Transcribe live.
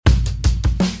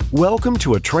Welcome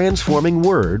to A Transforming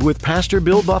Word with Pastor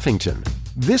Bill Buffington.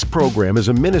 This program is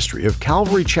a ministry of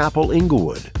Calvary Chapel,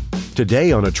 Inglewood.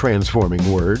 Today on A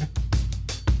Transforming Word,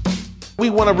 we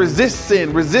want to resist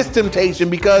sin, resist temptation,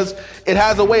 because it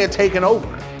has a way of taking over.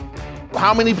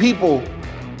 How many people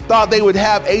thought they would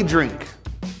have a drink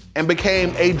and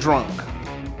became a drunk?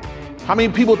 How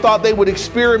many people thought they would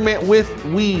experiment with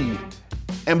weed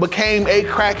and became a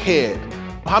crackhead?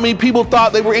 How many people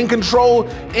thought they were in control?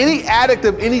 Any addict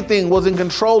of anything was in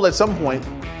control at some point.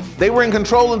 They were in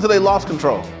control until they lost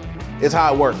control. It's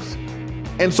how it works.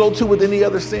 And so too with any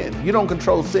other sin. You don't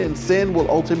control sin. Sin will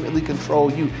ultimately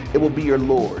control you. It will be your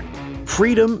Lord.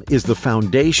 freedom is the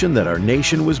foundation that our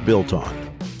nation was built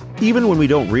on. Even when we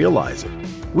don't realize it,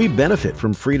 we benefit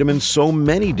from freedom in so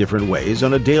many different ways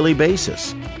on a daily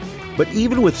basis. But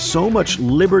even with so much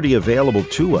liberty available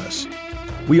to us,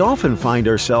 we often find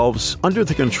ourselves under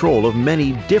the control of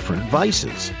many different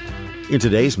vices. In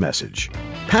today's message,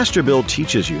 Pastor Bill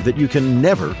teaches you that you can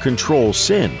never control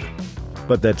sin,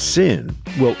 but that sin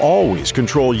will always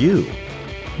control you.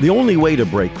 The only way to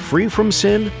break free from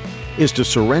sin is to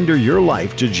surrender your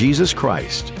life to Jesus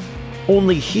Christ.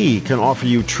 Only He can offer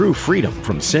you true freedom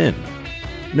from sin.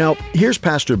 Now, here's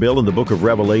Pastor Bill in the book of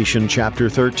Revelation, chapter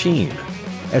 13,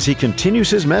 as he continues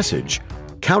his message,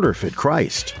 Counterfeit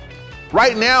Christ.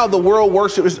 Right now, the world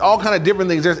worships all kind of different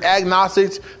things. There's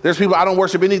agnostics. There's people, I don't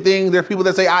worship anything. There's people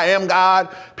that say, I am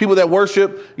God. People that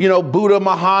worship, Buddha,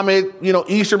 Muhammad,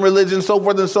 Eastern religion, so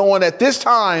forth and so on. At this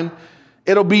time,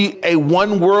 it'll be a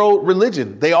one world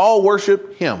religion. They all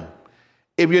worship Him.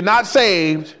 If you're not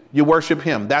saved, you worship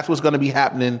Him. That's what's going to be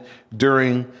happening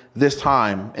during this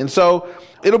time. And so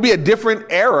it'll be a different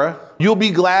era. You'll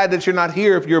be glad that you're not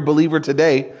here if you're a believer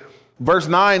today. Verse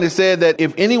 9, it said that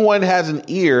if anyone has an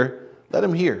ear, let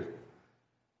him hear.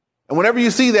 And whenever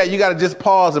you see that, you got to just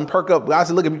pause and perk up. God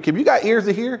said, look, if you got ears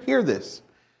to hear this.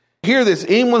 Hear this.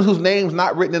 Anyone whose name's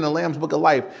not written in the Lamb's Book of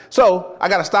Life. So I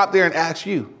got to stop there and ask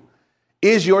you,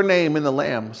 is your name in the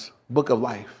Lamb's Book of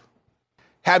Life?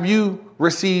 Have you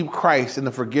received Christ in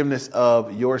the forgiveness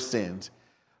of your sins?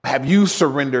 Have you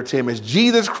surrendered to Him? Is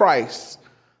Jesus Christ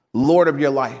Lord of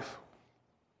your life?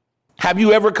 Have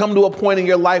you ever come to a point in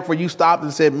your life where you stopped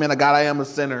and said, man, God, I am a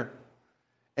sinner,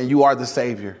 and you are the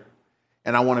Savior,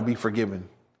 and I want to be forgiven?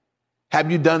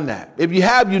 Have you done that? If you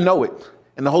have, you know it.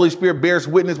 And the Holy Spirit bears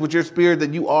witness with your spirit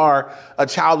that you are a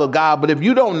child of God. But if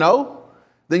you don't know,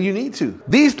 then you need to.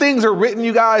 These things are written,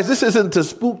 you guys. This isn't to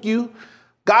spook you.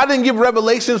 God didn't give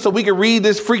revelation so we can read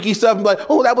this freaky stuff and be like,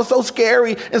 oh, that was so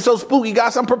scary and so spooky.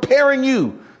 Guys, I'm preparing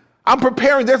you. I'm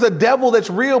preparing. There's a devil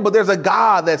that's real, but there's a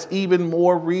God that's even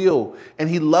more real, and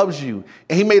He loves you,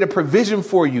 and He made a provision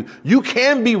for you. You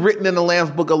can be written in the Lamb's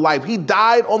Book of Life. He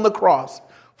died on the cross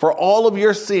for all of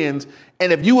your sins,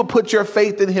 and if you would put your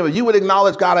faith in Him, if you would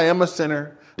acknowledge, God, I am a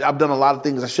sinner. I've done a lot of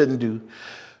things I shouldn't do,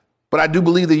 but I do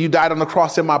believe that you died on the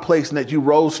cross in my place and that you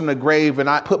rose from the grave, and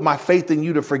I put my faith in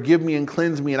you to forgive me and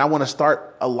cleanse me, and I want to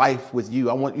start a life with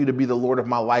you. I want you to be the Lord of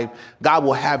my life. God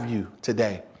will have you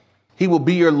today. He will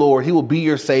be your Lord. He will be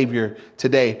your Savior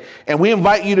today. And we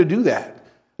invite you to do that.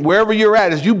 Wherever you're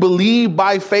at, as you believe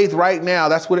by faith right now,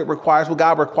 that's what it requires, what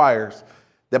God requires,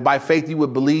 that by faith you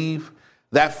would believe.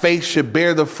 That faith should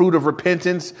bear the fruit of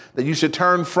repentance, that you should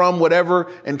turn from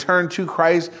whatever and turn to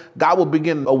Christ. God will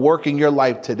begin a work in your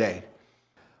life today.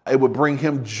 It would bring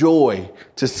Him joy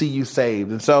to see you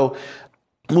saved. And so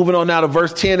moving on now to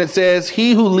verse 10, it says,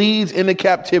 he who leads into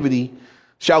captivity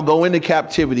shall go into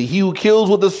captivity. He who kills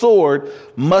with the sword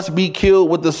must be killed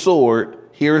with the sword.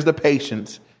 Here is the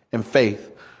patience and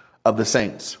faith of the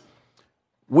saints.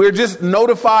 We're just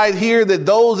notified here that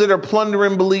those that are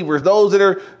plundering believers, those that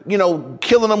are,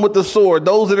 killing them with the sword,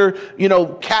 those that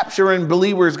are, capturing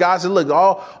believers, God said, look,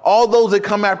 all those that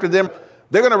come after them,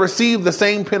 they're going to receive the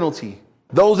same penalty.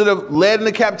 Those that have led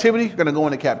into captivity are going to go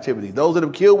into captivity. Those that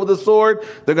have killed with a sword,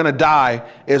 they're going to die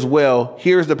as well.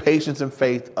 Here's the patience and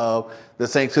faith of the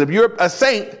saints. So if you're a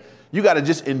saint, you got to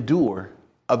just endure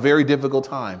a very difficult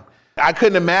time. I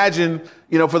couldn't imagine,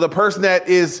 for the person that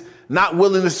is not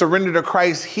willing to surrender to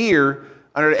Christ here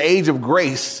under the age of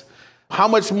grace, how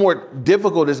much more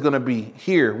difficult it's going to be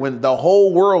here when the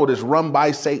whole world is run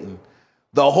by Satan.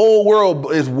 The whole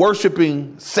world is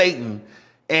worshiping Satan.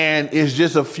 And it's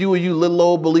just a few of you little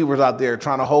old believers out there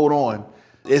trying to hold on.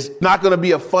 It's not going to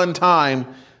be a fun time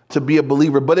to be a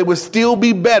believer, but it would still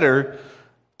be better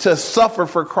to suffer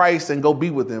for Christ and go be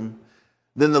with Him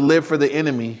than to live for the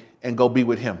enemy and go be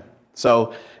with Him.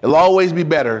 So it'll always be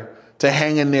better to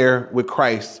hang in there with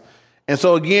Christ. And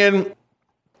so again,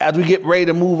 as we get ready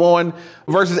to move on,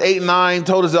 verses 8 and 9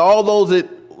 told us that all those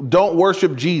that don't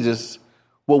worship Jesus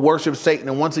will worship Satan.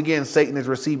 And once again, Satan is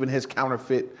receiving his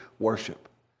counterfeit worship.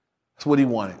 That's what he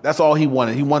wanted. That's all he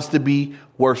wanted. He wants to be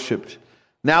worshiped.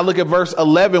 Now look at verse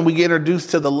 11. We get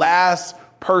introduced to the last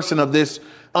person of this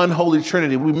unholy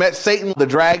trinity. We met Satan, the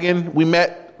dragon. We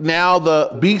met now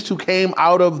the beast who came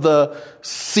out of the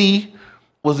sea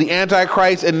was the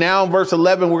Antichrist. And now in verse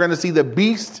 11, we're going to see the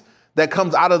beast that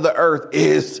comes out of the earth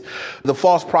is the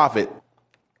false prophet.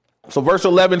 So verse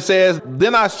 11 says,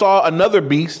 then I saw another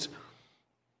beast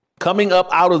coming up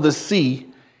out of the sea,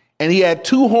 and he had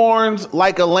two horns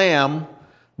like a lamb,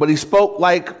 but he spoke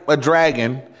like a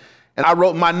dragon. And I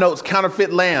wrote in my notes,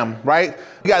 counterfeit lamb, right?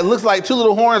 It looks like two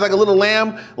little horns like a little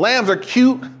lamb. Lambs are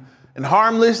cute and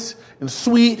harmless and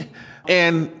sweet.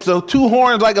 And so two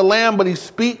horns like a lamb, but he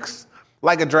speaks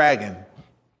like a dragon.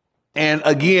 And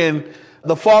again,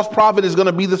 the false prophet is going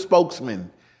to be the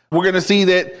spokesman. We're going to see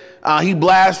that he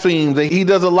blasphemes, and he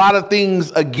does a lot of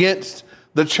things against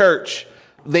the church.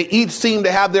 They each seem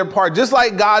to have their part, just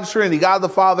like God's Trinity, God the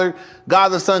Father, God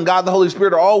the Son, God the Holy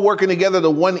Spirit are all working together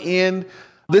to one end.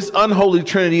 This unholy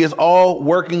Trinity is all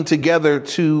working together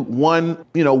to one,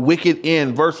 wicked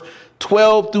end. Verse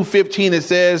 12 through 15, it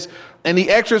says, and he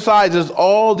exercises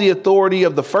all the authority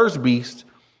of the first beast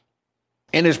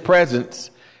in his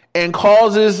presence, and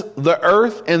causes the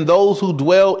earth and those who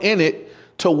dwell in it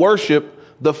to worship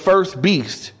the first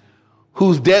beast,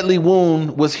 whose deadly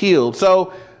wound was healed.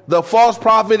 So the false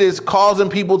prophet is causing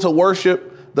people to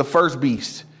worship the first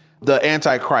beast, the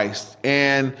Antichrist,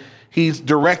 and he's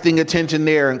directing attention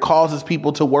there and causes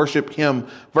people to worship him.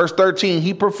 Verse 13,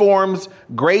 he performs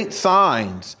great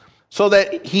signs so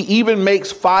that he even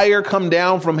makes fire come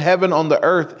down from heaven on the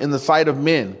earth in the sight of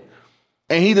men.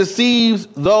 And he deceives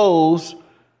those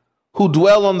who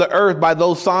dwell on the earth by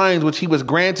those signs which he was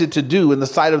granted to do in the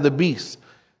sight of the beast,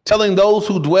 telling those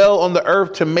who dwell on the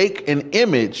earth to make an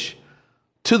image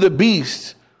to the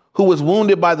beast who was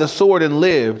wounded by the sword and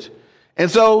lived.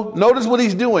 And so notice what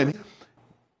he's doing.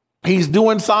 He's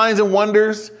doing signs and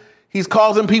wonders. He's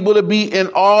causing people to be in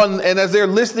awe. And as they're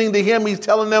listening to him, he's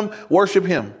telling them, worship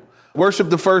him. Worship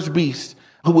the first beast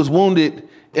who was wounded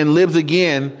and lives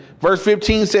again. Verse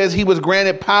 15 says he was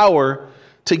granted power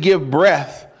to give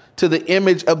breath to the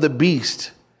image of the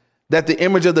beast, that the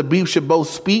image of the beast should both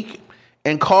speak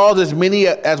and cause as many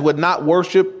as would not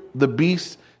worship the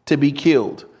beast to be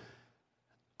killed.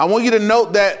 I want you to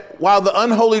note that while the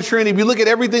unholy trinity, if you look at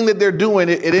everything that they're doing,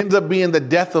 it ends up being the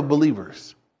death of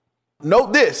believers.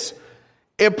 Note this,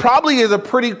 it probably is a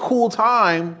pretty cool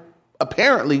time,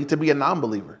 apparently, to be a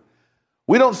non-believer.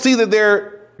 We don't see that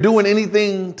they're doing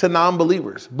anything to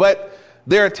non-believers, but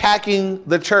they're attacking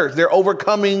the church. They're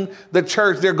overcoming the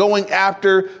church. They're going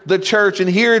after the church. And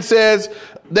here it says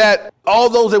that all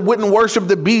those that wouldn't worship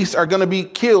the beast are going to be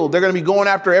killed. They're going to be going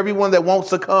after everyone that won't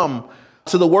succumb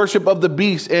to the worship of the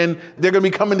beast. And they're going to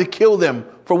be coming to kill them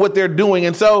for what they're doing.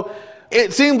 And so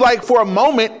it seems like for a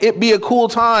moment, it'd be a cool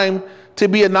time to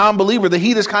be a non-believer. The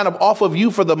heat is kind of off of you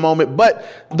for the moment, but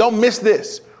don't miss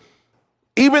this.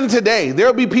 Even today,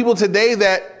 there'll be people today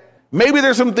that maybe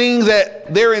there's some things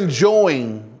that they're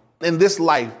enjoying in this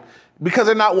life because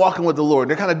they're not walking with the Lord.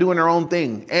 They're kind of doing their own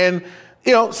thing. And,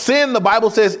 sin, the Bible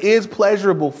says, is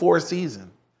pleasurable for a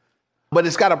season, but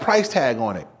it's got a price tag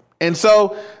on it. And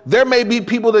so there may be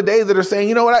people today that are saying,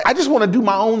 you know what, I just want to do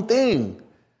my own thing.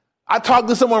 I talked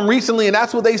to someone recently and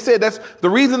that's what they said. That's the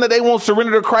reason that they won't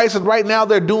surrender to Christ is right now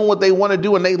they're doing what they want to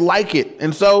do and they like it.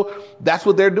 And so that's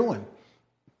what they're doing.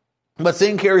 But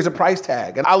sin carries a price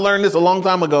tag. And I learned this a long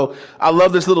time ago. I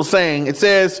love this little saying. It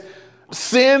says,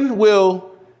 sin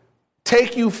will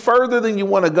take you further than you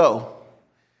want to go,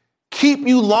 keep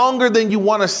you longer than you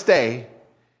want to stay,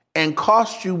 and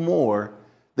cost you more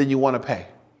than you want to pay.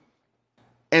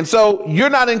 And so you're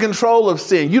not in control of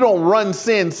sin. You don't run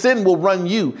sin. Sin will run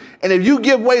you. And if you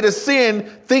give way to sin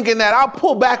thinking that I'll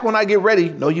pull back when I get ready,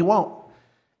 no, you won't.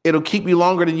 It'll keep you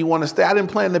longer than you want to stay. I didn't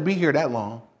plan to be here that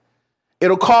long.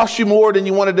 It'll cost you more than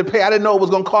you wanted to pay. I didn't know it was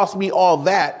going to cost me all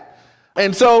that.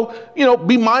 And so,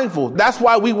 be mindful. That's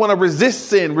why we want to resist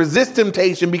sin, resist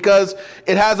temptation, because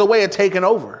it has a way of taking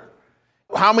over.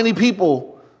 How many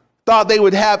people thought they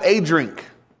would have a drink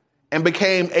and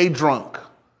became a drunk?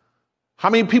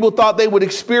 How many people thought they would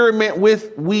experiment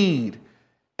with weed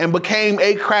and became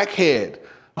a crackhead?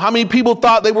 How many people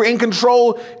thought they were in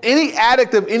control? Any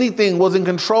addict of anything was in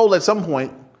control at some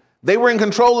point. They were in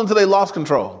control until they lost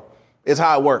control. Is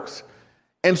how it works.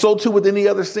 And so too with any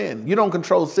other sin. You don't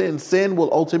control sin. Sin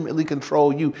will ultimately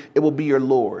control you. It will be your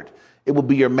Lord. It will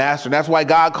be your master. And that's why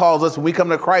God calls us when we come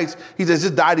to Christ. He says,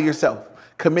 just die to yourself.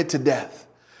 Commit to death.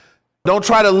 Don't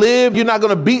try to live. You're not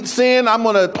going to beat sin. I'm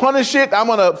going to punish it. I'm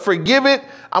going to forgive it.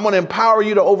 I'm going to empower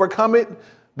you to overcome it.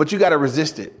 but you got to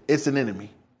resist it. It's an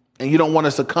enemy. And you don't want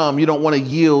to succumb. You don't want to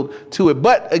yield to it.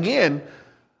 But again,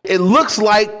 it looks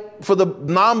like for the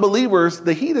non-believers,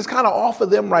 the heat is kind of off of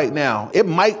them right now. It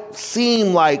might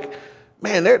seem like,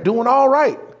 man, they're doing all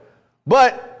right.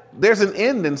 But there's an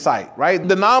end in sight, right?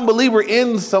 The non-believer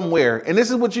ends somewhere. And this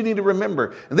is what you need to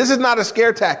remember. And this is not a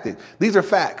scare tactic. These are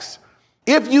facts.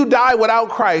 If you die without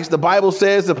Christ, the Bible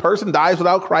says the person dies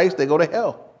without Christ, they go to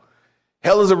hell.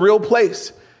 Hell is a real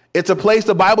place. It's a place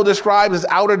the Bible describes as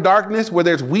outer darkness where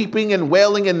there's weeping and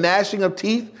wailing and gnashing of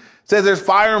teeth. It says there's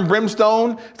fire and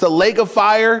brimstone. It's a lake of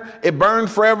fire. It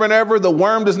burns forever and ever. The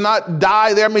worm does not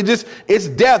die there. I mean, it's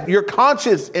death. You're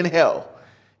conscious in hell.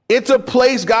 It's a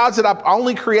place God said, I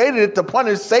only created it to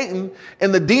punish Satan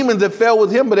and the demons that fell with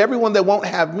him, but everyone that won't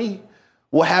have me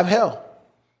will have hell.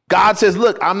 God says,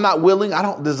 look, I'm not willing. I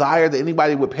don't desire that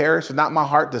anybody would perish. It's not my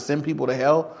heart to send people to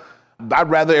hell. I'd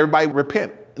rather everybody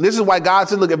repent. And this is why God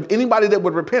said, look, if anybody that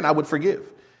would repent, I would forgive.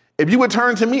 If you would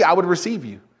turn to me, I would receive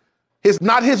you. It's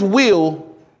not his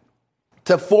will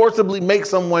to forcibly make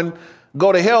someone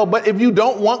go to hell. But if you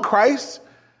don't want Christ,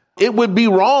 it would be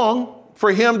wrong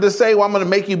for him to say, well, I'm going to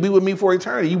make you be with me for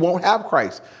eternity. You won't have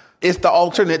Christ. It's the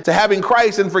alternate to having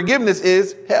Christ, and forgiveness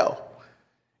is hell.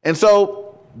 And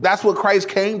so that's what Christ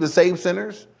came to save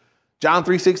sinners. John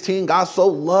 3:16, God so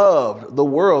loved the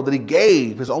world that he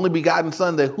gave his only begotten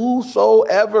son, that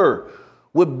whosoever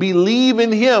would believe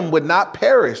in him would not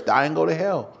perish, die and go to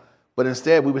hell. But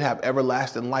instead we would have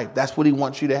everlasting life. That's what he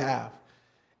wants you to have.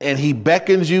 And he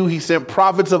beckons you. He sent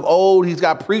prophets of old. He's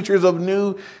got preachers of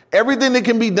new. Everything that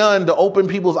can be done to open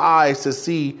people's eyes to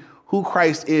see who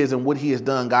Christ is and what he has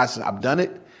done. God says, I've done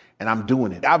it and I'm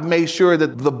doing it. I've made sure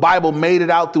that the Bible made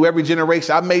it out through every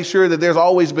generation. I've made sure that there's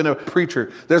always been a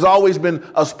preacher. There's always been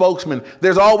a spokesman.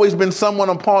 There's always been someone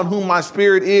upon whom my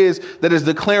spirit is that is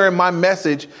declaring my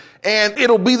message. And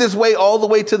it'll be this way all the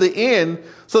way to the end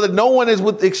so that no one is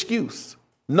with excuse.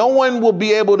 No one will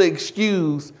be able to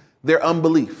excuse their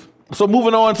unbelief. So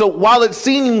moving on. So while it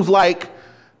seems like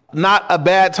not a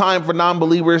bad time for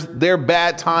non-believers, their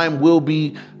bad time will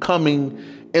be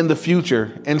coming in the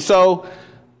future. And so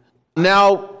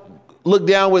now look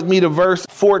down with me to verse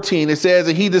 14. It says,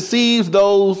 and he deceives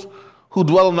those who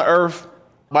dwell on the earth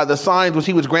by the signs which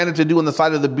he was granted to do in the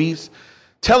sight of the beast,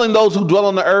 telling those who dwell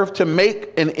on the earth to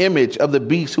make an image of the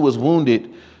beast who was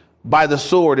wounded by the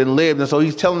sword and lived. And so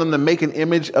he's telling them to make an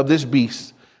image of this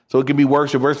beast so it can be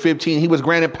worshipped. Verse 15, he was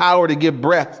granted power to give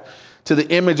breath to the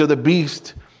image of the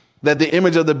beast, that the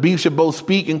image of the beast should both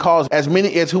speak and cause as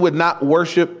many as who would not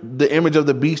worship the image of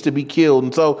the beast to be killed.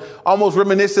 And so almost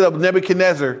reminiscent of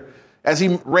Nebuchadnezzar as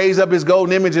he raised up his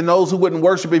golden image, and those who wouldn't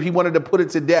worship it, he wanted to put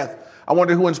it to death. I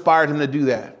wonder who inspired him to do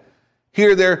that.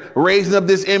 Here they're raising up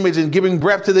this image and giving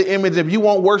breath to the image. If you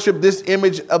won't worship this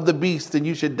image of the beast, then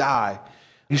you should die.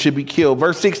 You should be killed.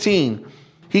 Verse 16,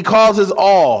 he causes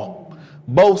all,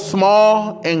 both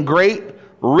small and great,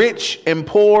 rich and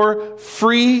poor,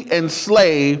 free and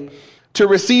slave, to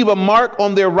receive a mark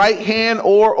on their right hand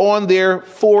or on their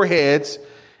foreheads,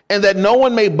 and that no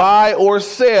one may buy or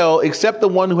sell except the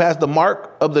one who has the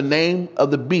mark of the name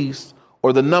of the beast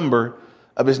or the number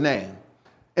of his name.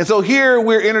 And so here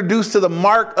we're introduced to the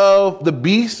mark of the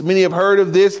beast. Many have heard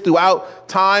of this throughout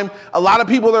time. A lot of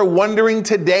people are wondering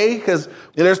today because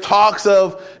there's talks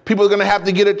of people are going to have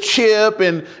to get a chip,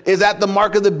 and is that the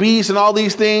mark of the beast and all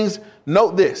these things.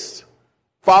 Note this.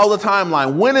 Follow the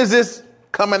timeline. When is this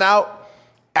coming out?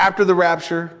 After the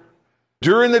rapture,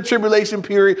 during the tribulation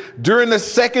period, during the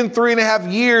second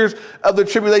 3.5 years of the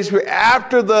tribulation period,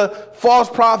 after the false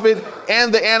prophet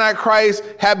and the Antichrist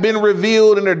have been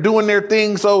revealed and they're doing their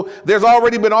thing. So there's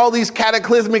already been all these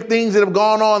cataclysmic things that have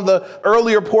gone on the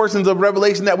earlier portions of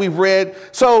Revelation that we've read.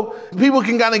 So people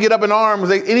can kind of get up in arms,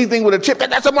 like anything with a chip,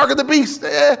 that's a mark of the beast.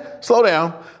 Slow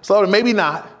down. Maybe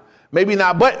not.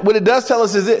 But what it does tell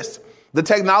us is this: the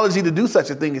technology to do such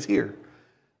a thing is here.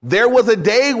 There was a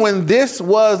day when this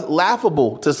was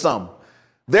laughable to some.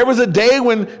 There was a day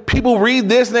when people read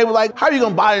this and they were like, how are you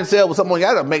going to buy and sell with something like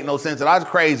that? That doesn't make no sense. That's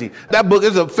crazy. That book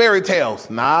is a fairy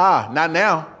tales. Nah, not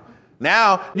now.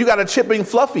 Now you got a chipping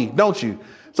Fluffy, don't you?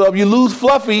 So if you lose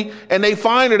Fluffy and they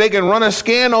find her, they can run a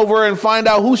scan over her and find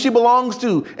out who she belongs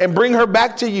to and bring her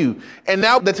back to you. And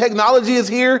now the technology is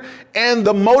here and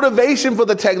the motivation for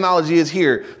the technology is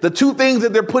here. The two things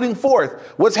that they're putting forth,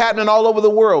 what's happening all over the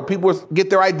world. People get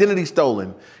their identity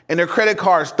stolen and their credit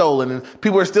card stolen, and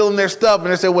people are stealing their stuff.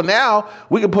 And they say, well, now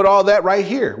we can put all that right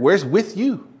here where it's with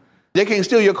you. They can't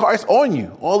steal your car. It's on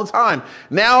you all the time.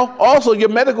 Now, also your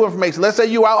medical information. Let's say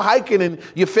you're out hiking and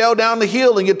you fell down the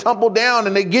hill and you tumbled down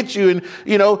and they get you and,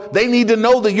 they need to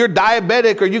know that you're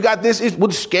diabetic or you got this.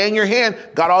 We'll scan your hand.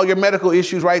 Got all your medical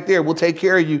issues right there. We'll take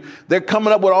care of you. They're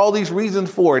coming up with all these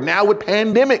reasons for it. Now with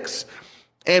pandemics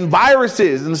and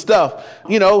viruses and stuff,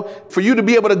 for you to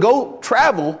be able to go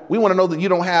travel, we want to know that you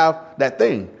don't have that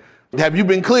thing. Have you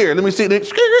been cleared? Let me see.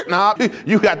 Nah,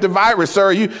 you got the virus,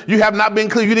 sir. You have not been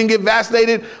cleared. You didn't get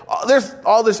vaccinated. There's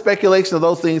all this speculation of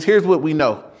those things. Here's what we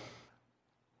know.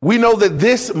 We know that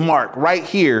this mark right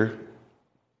here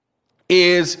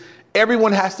is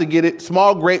everyone has to get it.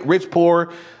 Small, great, rich,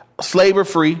 poor, slave or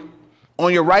free,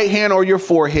 on your right hand or your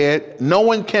forehead. No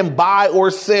one can buy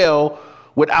or sell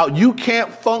without. You can't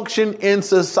function in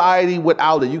society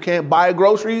without it. You can't buy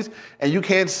groceries and you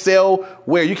can't sell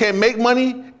where. You can't make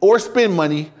money or spend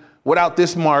money without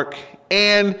this mark.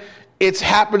 And it's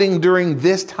happening during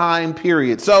this time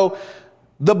period. So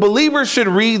the believer should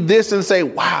read this and say,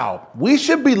 wow, we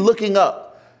should be looking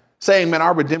up saying, man,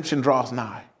 our redemption draws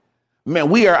nigh. Man,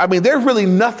 there's really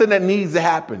nothing that needs to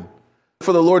happen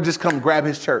for the Lord just come grab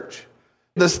his church.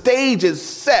 The stage is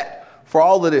set for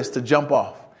all of this to jump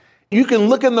off. You can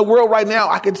look in the world right now.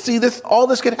 I can see this. All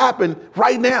this could happen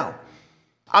right now.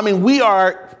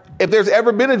 If there's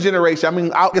ever been a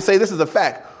generation, I can say this is a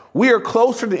fact. We are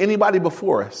closer than anybody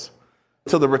before us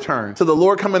to the return, to the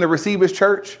Lord coming to receive his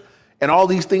church and all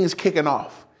these things kicking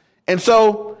off. And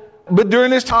so, but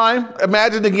during this time,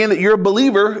 imagine again that you're a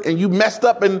believer and you messed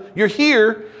up and you're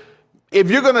here. If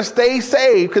you're going to stay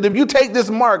saved, because if you take this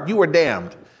mark, you are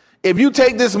damned. If you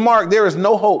take this mark, there is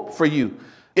no hope for you.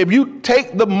 If you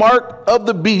take the mark of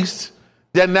the beast,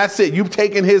 then that's it. You've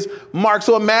taken his mark.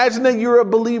 So imagine that you're a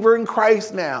believer in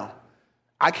Christ now.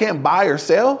 I can't buy or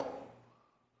sell.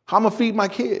 How am I feed my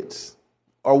kids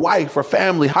or wife or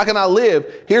family? How can I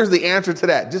live? Here's the answer to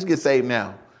that. Just get saved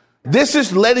now. This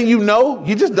is letting you know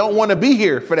you just don't want to be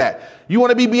here for that. You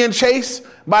want to be being chased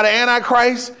by the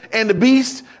Antichrist and the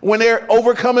beast when they're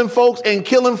overcoming folks and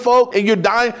killing folk and you're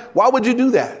dying. Why would you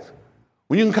do that?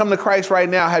 When you can come to Christ right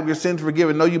now, have your sins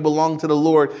forgiven, know you belong to the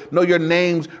Lord, know your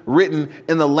name's written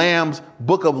in the Lamb's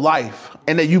book of life,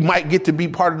 and that you might get to be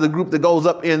part of the group that goes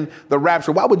up in the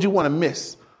rapture. Why would you want to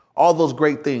miss all those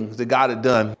great things that God had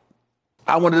done?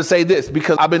 I wanted to say this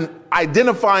because I've been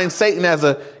identifying Satan as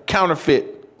a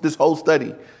counterfeit this whole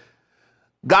study.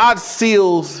 God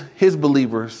seals his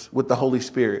believers with the Holy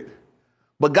Spirit,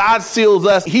 but God seals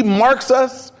us. He marks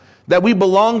us that we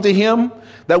belong to him,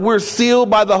 that we're sealed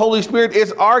by the Holy Spirit.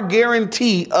 It's our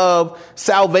guarantee of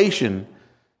salvation.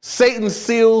 Satan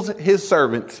seals his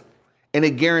servants and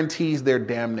it guarantees their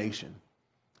damnation.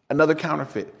 Another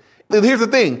counterfeit. Here's the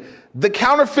thing. The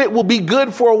counterfeit will be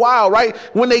good for a while, right?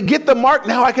 When they get the mark,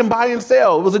 now I can buy and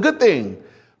sell. It was a good thing,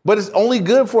 but it's only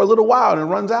good for a little while and it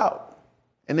runs out.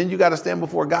 And then you got to stand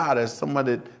before God as someone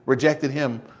that rejected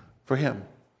him for him.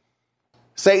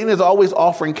 Satan is always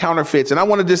offering counterfeits. And I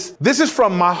want to this is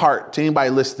from my heart to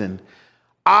anybody listening.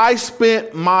 I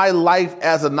spent my life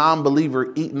as a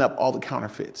non-believer eating up all the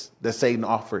counterfeits that Satan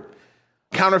offered.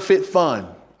 Counterfeit fun.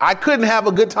 I couldn't have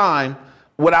a good time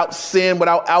without sin,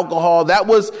 without alcohol. That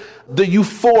was the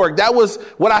euphoric. That was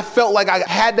what I felt like I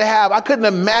had to have. I couldn't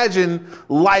imagine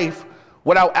life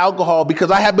without alcohol because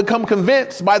I had become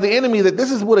convinced by the enemy that this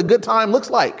is what a good time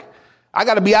looks like. I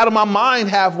got to be out of my mind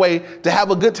halfway to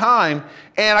have a good time.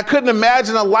 And I couldn't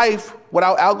imagine a life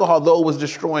without alcohol, though it was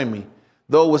destroying me,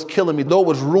 though it was killing me, though it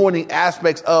was ruining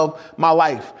aspects of my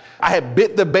life. I had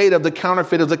bit the bait of the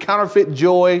counterfeit. It was a counterfeit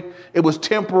joy. It was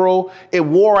temporal. It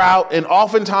wore out. And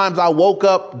oftentimes I woke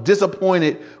up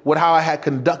disappointed with how I had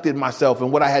conducted myself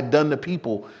and what I had done to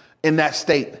people in that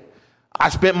state. I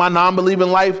spent my non-believing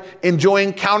life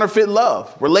enjoying counterfeit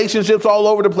love. Relationships all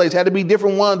over the place. Had to be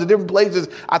different ones in different places.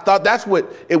 I thought that's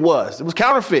what it was. It was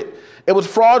counterfeit. It was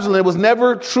fraudulent. It was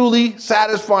never truly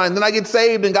satisfying. Then I get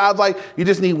saved and God's like, you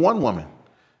just need one woman.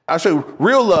 I'll show you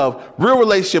real love, real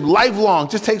relationship, lifelong,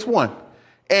 just takes one.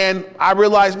 And I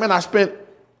realized, man, I spent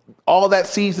all that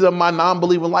season of my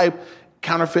non-believing life,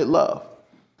 counterfeit love.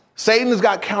 Satan has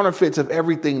got counterfeits of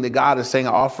everything that God is saying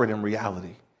offered in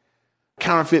reality.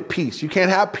 Counterfeit peace. You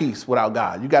can't have peace without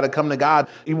God. You got to come to God.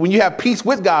 When you have peace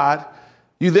with God,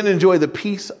 you then enjoy the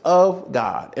peace of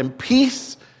God. And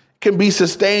peace can be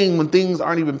sustained when things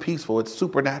aren't even peaceful. It's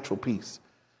supernatural peace.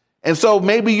 And so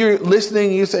maybe you're listening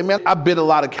and you say, man, I bit a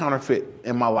lot of counterfeit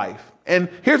in my life. And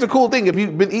here's the cool thing. If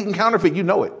you've been eating counterfeit, you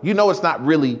know it. You know it's not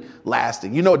really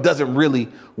lasting. You know it doesn't really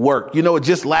work. You know it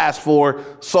just lasts for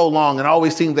so long and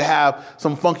always seems to have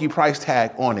some funky price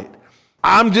tag on it.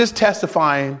 I'm just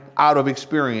testifying out of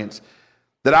experience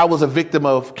that I was a victim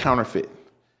of counterfeit.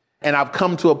 And I've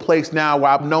come to a place now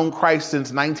where I've known Christ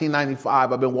since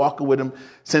 1995. I've been walking with him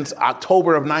since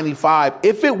October of 95.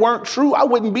 If it weren't true, I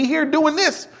wouldn't be here doing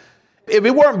this. If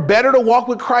it weren't better to walk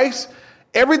with Christ,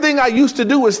 everything I used to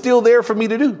do is still there for me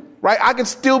to do, right? I could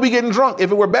still be getting drunk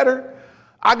if it were better.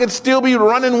 I could still be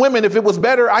running women if it was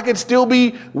better. I could still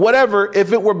be whatever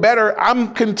if it were better.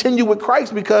 I'm continue with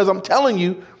Christ because I'm telling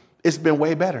you, it's been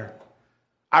way better.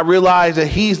 I realize that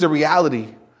he's the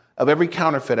reality of every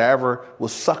counterfeit I ever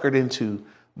was suckered into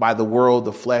by the world,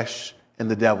 the flesh, and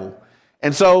the devil.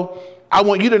 And so I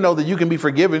want you to know that you can be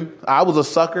forgiven. I was a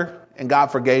sucker and God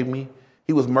forgave me.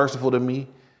 He was merciful to me.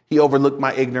 He overlooked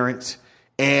my ignorance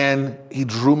and he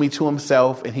drew me to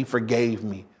himself and he forgave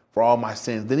me for all my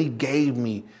sins. Then he gave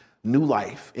me new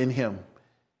life in him.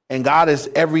 And God is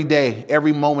every day,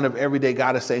 every moment of every day,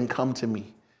 God is saying, come to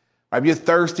me. If you're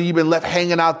thirsty, you've been left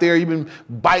hanging out there, you've been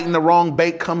biting the wrong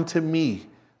bait, come to me.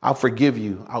 I'll forgive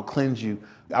you. I'll cleanse you.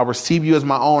 I'll receive you as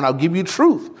my own. I'll give you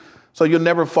truth so you'll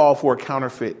never fall for a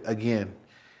counterfeit again.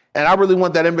 And I really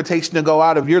want that invitation to go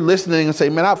out. If you're listening and say,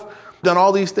 man, I've done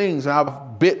all these things and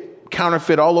I've bit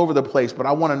counterfeit all over the place, but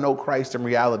I want to know Christ in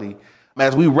reality.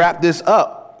 As we wrap this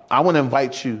up, I want to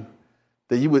invite you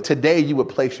that today you would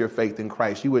place your faith in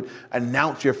Christ. You would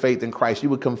announce your faith in Christ. You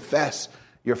would confess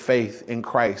your faith in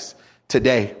Christ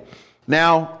today.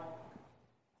 Now,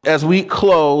 as we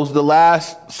close the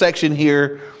last section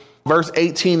here, verse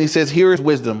 18, he says, here is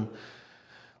wisdom.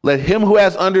 Let him who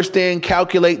has understanding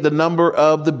calculate the number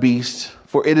of the beast,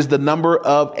 for it is the number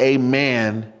of a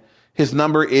man. His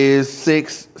number is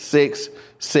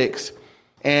 666.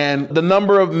 And the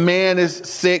number of man is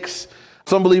 6.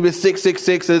 Some believe it's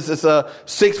 666. It's a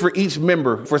 6 for each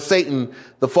member, for Satan,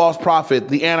 the false prophet,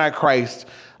 the Antichrist.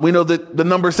 We know that the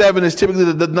number 7 is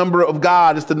typically the number of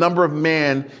God. It's the number of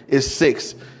man is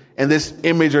 6. And this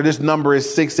image or this number is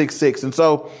 666. And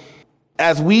so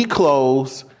as we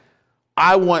close,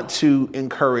 I want to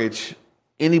encourage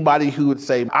anybody who would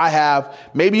say,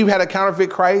 maybe you've had a counterfeit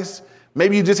Christ.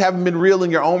 Maybe you just haven't been real in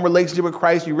your own relationship with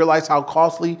Christ. You realize how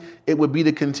costly it would be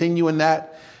to continue in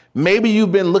that. Maybe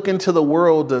you've been looking to the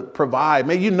world to provide.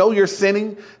 Maybe you know you're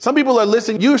sinning. Some people are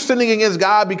listening. You're sinning against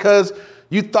God because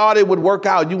you thought it would work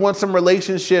out. You want some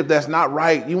relationship that's not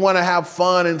right. You want to have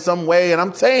fun in some way. And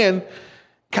I'm saying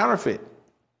counterfeit.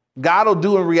 God will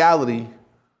do in reality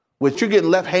what you're getting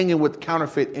left hanging with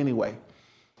counterfeit anyway.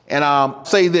 And I'll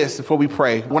say this before we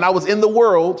pray. When I was in the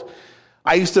world,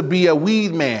 I used to be a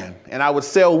weed man and I would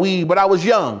sell weed, but I was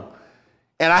young.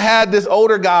 And I had this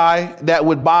older guy that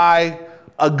would buy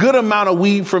a good amount of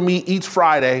weed for me each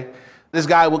Friday. This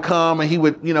guy would come and he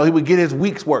would get his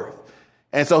week's worth.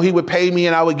 And so he would pay me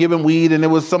and I would give him weed. And it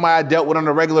was somebody I dealt with on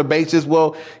a regular basis.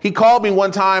 Well, he called me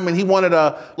one time and he wanted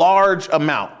a large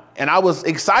amount. And I was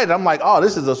excited. I'm like, oh,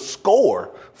 this is a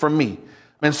score for me.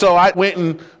 And so I went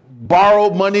and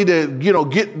borrowed money to,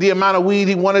 get the amount of weed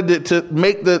he wanted to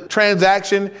make the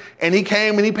transaction. And he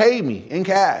came and he paid me in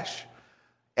cash.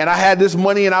 And I had this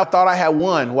money and I thought I had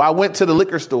won. Well, I went to the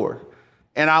liquor store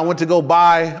and I went to go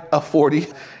buy a 40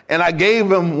 and I gave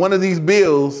him one of these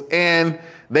bills and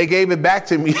they gave it back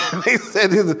to me. They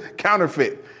said it's a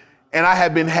counterfeit and I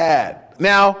had been had.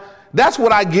 Now, that's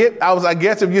what I get. I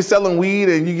guess if you're selling weed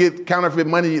and you get counterfeit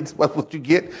money, it's what you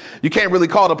get. You can't really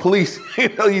call the police.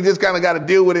 You just kind of got to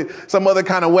deal with it some other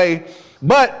kind of way.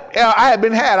 But I had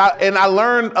been had and I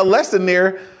learned a lesson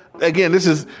there. Again, this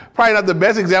is probably not the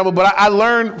best example, but I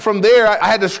learned from there. I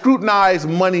had to scrutinize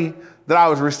money that I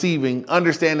was receiving,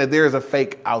 understand that there is a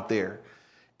fake out there.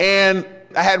 And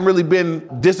I hadn't really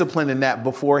been disciplined in that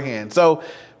beforehand. So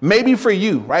maybe for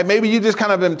you, right? Maybe you just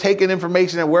kind of been taking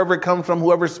information and wherever it comes from,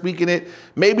 whoever's speaking it.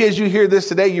 Maybe as you hear this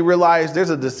today, you realize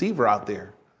there's a deceiver out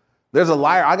there. There's a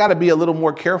liar. I got to be a little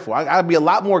more careful. I got to be a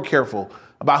lot more careful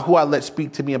about who I let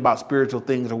speak to me about spiritual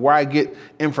things or where I get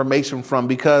information from,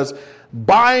 because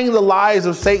buying the lies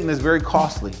of Satan is very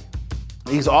costly.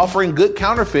 He's offering good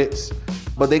counterfeits,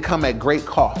 but they come at great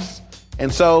cost.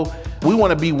 And so we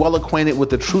want to be well acquainted with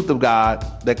the truth of God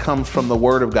that comes from the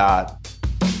Word of God.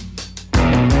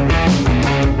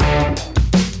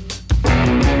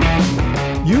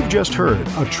 You've just heard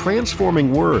a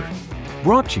transforming word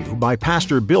brought to you by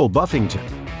Pastor Bill Buffington.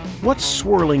 What's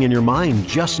swirling in your mind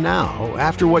just now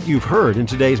after what you've heard in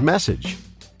today's message?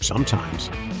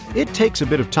 Sometimes it takes a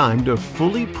bit of time to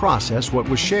fully process what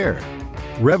was shared.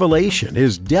 Revelation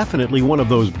is definitely one of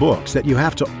those books that you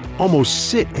have to almost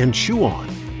sit and chew on,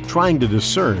 trying to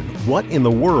discern what in the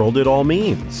world it all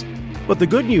means. But the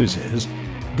good news is,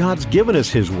 God's given us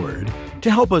His Word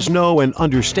to help us know and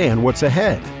understand what's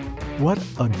ahead. What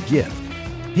a gift.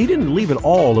 He didn't leave it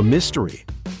all a mystery.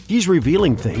 He's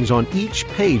revealing things on each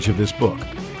page of this book,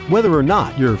 whether or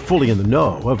not you're fully in the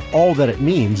know of all that it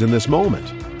means in this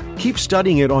moment. Keep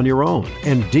studying it on your own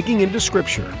and digging into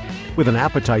Scripture with an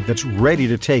appetite that's ready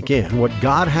to take in what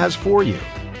God has for you.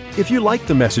 If you like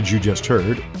the message you just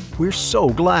heard, we're so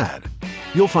glad.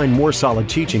 You'll find more solid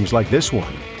teachings like this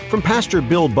one from Pastor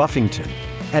Bill Buffington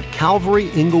at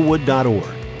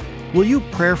calvaryinglewood.org. Will you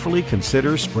prayerfully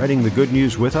consider spreading the good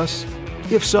news with us?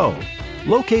 If so,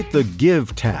 locate the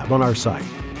Give tab on our site.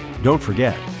 Don't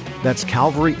forget, that's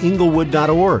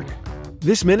calvaryinglewood.org.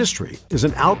 This ministry is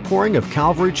an outpouring of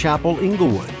Calvary Chapel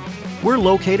Inglewood. We're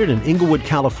located in Inglewood,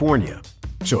 California,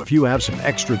 so if you have some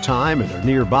extra time and are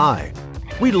nearby,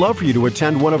 we'd love for you to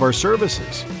attend one of our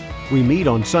services. We meet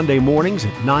on Sunday mornings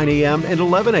at 9 a.m. and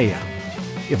 11 a.m.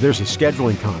 If there's a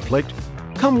scheduling conflict,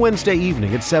 come Wednesday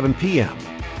evening at 7 p.m.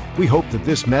 We hope that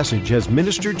this message has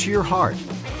ministered to your heart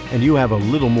and you have a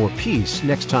little more peace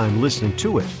next time listening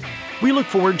to it. We look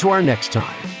forward to our next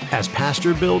time as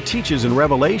Pastor Bill teaches in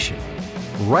Revelation,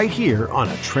 right here on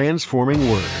A Transforming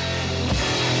Word.